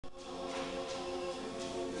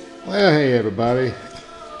Well, hey everybody.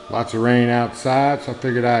 Lots of rain outside, so I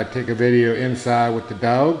figured I'd take a video inside with the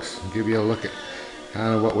dogs and give you a look at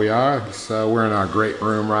kind of what we are. So we're in our great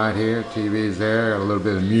room right here. TV's there, got a little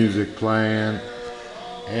bit of music playing.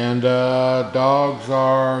 And dogs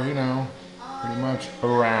are, you know, pretty much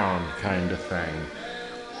around kind of thing.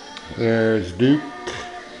 There's Duke,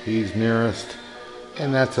 he's nearest.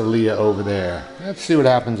 And that's Aaliyah over there. Let's see what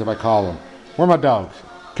happens if I call him. Where are my dogs?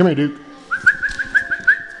 Come here, Duke.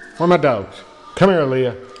 Where are my dogs? Come here,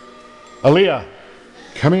 Aaliyah. Aaliyah,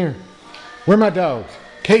 come here. Where are my dogs?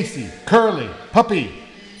 Casey, Curly, Puppy.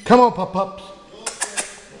 Come on, pups.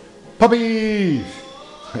 Puppies.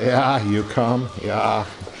 Yeah, you come. Yeah.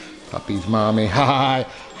 Puppy's mommy. Hi.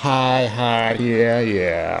 Hi, hi.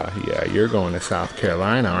 Yeah. You're going to South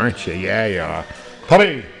Carolina, aren't you? Yeah, you are.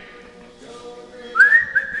 Puppy.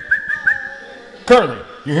 Curly,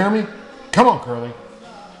 you hear me? Come on, Curly.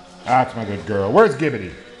 That's my good girl. Where's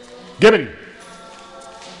Gibbattee? Gibbattee.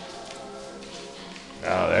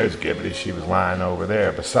 Oh, there's Gibbattee. She was lying over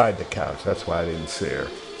there beside the couch. That's why I didn't see her.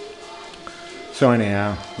 So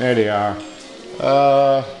anyhow, there they are.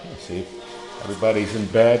 Let's see. Everybody's in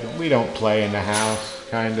bed. We don't play in the house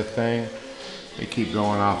kind of thing. They keep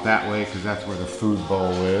going off that way because that's where the food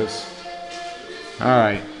bowl is. All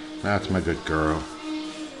right. That's my good girl.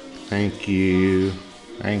 Thank you.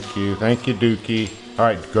 Thank you, Dookie. All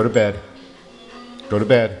right, go to bed. Go to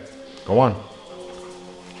bed. Go on.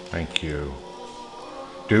 Thank you.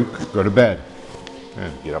 Duke, go to bed.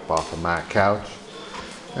 And get up off of my couch.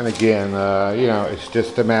 And again, you know, it's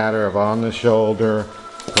just a matter of on the shoulder,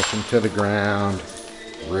 push him to the ground,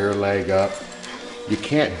 rear leg up. You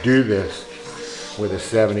can't do this with a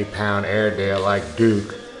 70-pound Airedale like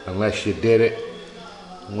Duke unless you did it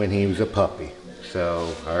when he was a puppy.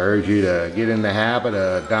 So I urge you to get in the habit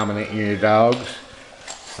of dominating your dogs.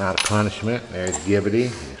 It's not a punishment. There's Gibbattee.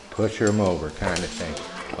 Just push him over kind of thing.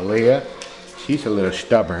 Aaliyah, she's a little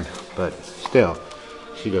stubborn, but still,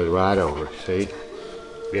 she goes right over. See?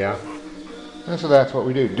 Yeah. And so that's what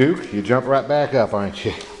we do. Duke, you jump right back up, aren't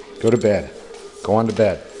you? Go to bed. Go on to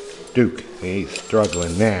bed. Duke, he's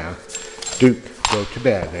struggling now. Duke, go to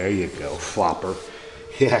bed. There you go, flopper.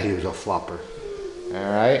 Yeah, he was a flopper.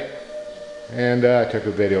 All right. And I took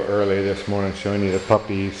a video earlier this morning showing you the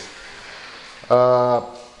puppies.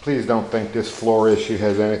 Please don't think this floor issue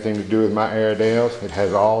has anything to do with my Airedales. It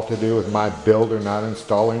has all to do with my builder not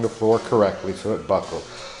installing the floor correctly so it buckled.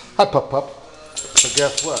 Hi, pup. So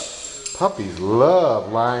guess what? Puppies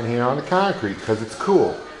love lying here on the concrete because it's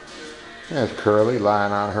cool. There's Curly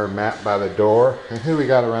lying on her mat by the door. And who we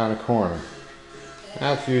got around the corner?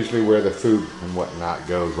 That's usually where the food and whatnot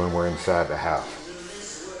goes when we're inside the house.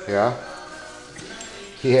 Yeah?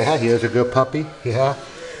 Yeah, here's a good puppy.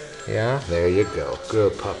 Yeah, there you go.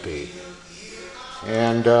 Good puppy.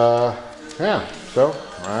 And, yeah, so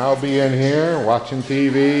I'll be in here watching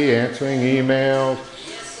TV, answering emails,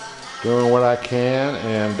 doing what I can,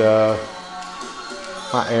 and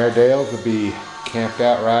my Airedales will be camped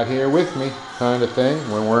out right here with me, kind of thing.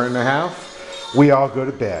 When we're in the house, we all go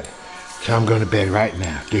to bed. So I'm going to bed right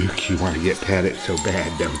now. Duke, you want to get petted so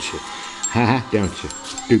bad, don't you? Haha, don't you?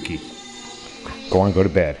 Dookie. Go on, go to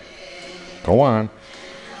bed. Go on.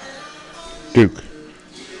 Duke,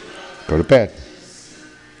 go to bed.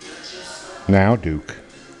 Now, Duke.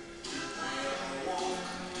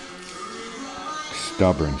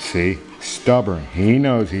 Stubborn, see? Stubborn. He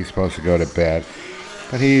knows he's supposed to go to bed,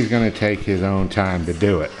 but he's going to take his own time to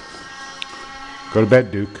do it. Go to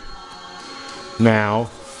bed, Duke. Now,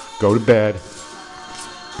 go to bed.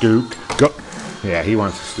 Duke, go. Yeah, he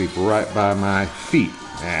wants to sleep right by my feet.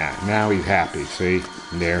 Yeah, now he's happy, see?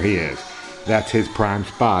 There he is. That's his prime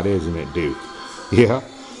spot, isn't it, Duke? Yeah?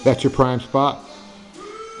 That's your prime spot?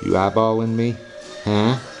 You eyeballing me?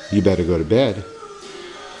 Huh? You better go to bed.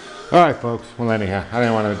 Alright, folks. Well, anyhow, I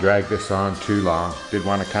didn't want to drag this on too long. Did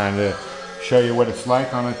want to kind of show you what it's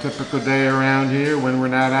like on a typical day around here when we're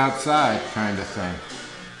not outside, kind of thing.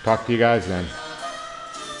 Talk to you guys then.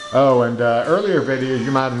 Oh, and earlier videos,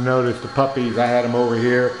 you might have noticed the puppies. I had them over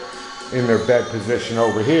here in their bed position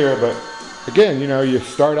over here, but again, you know, you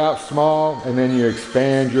start out small and then you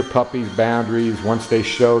expand your puppy's boundaries once they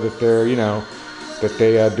show that they're, you know, that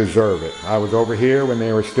they deserve it. I was over here when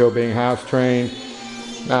they were still being house trained.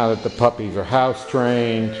 Now that the puppies are house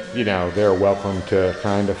trained, you know, they're welcome to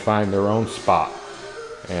kind of find their own spot.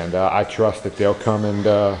 And I trust that they'll come and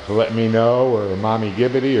let me know, or Mommy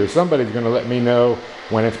Gibbattee, or somebody's going to let me know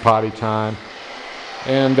when it's potty time.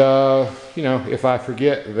 And, you know, if I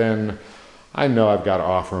forget, then I know I've got to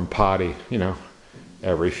offer them potty, you know,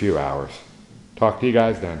 every few hours. Talk to you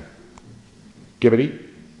guys then. Gibbattee,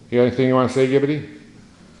 you got anything you want to say, Gibbattee?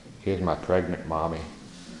 Here's my pregnant mommy.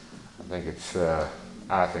 I think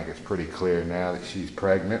it's pretty clear now that she's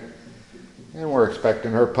pregnant. And we're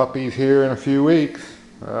expecting her puppies here in a few weeks,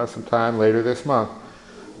 sometime later this month.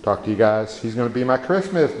 Talk to you guys. She's going to be my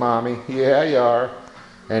Christmas mommy. Yeah, you are.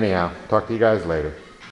 Anyhow, talk to you guys later.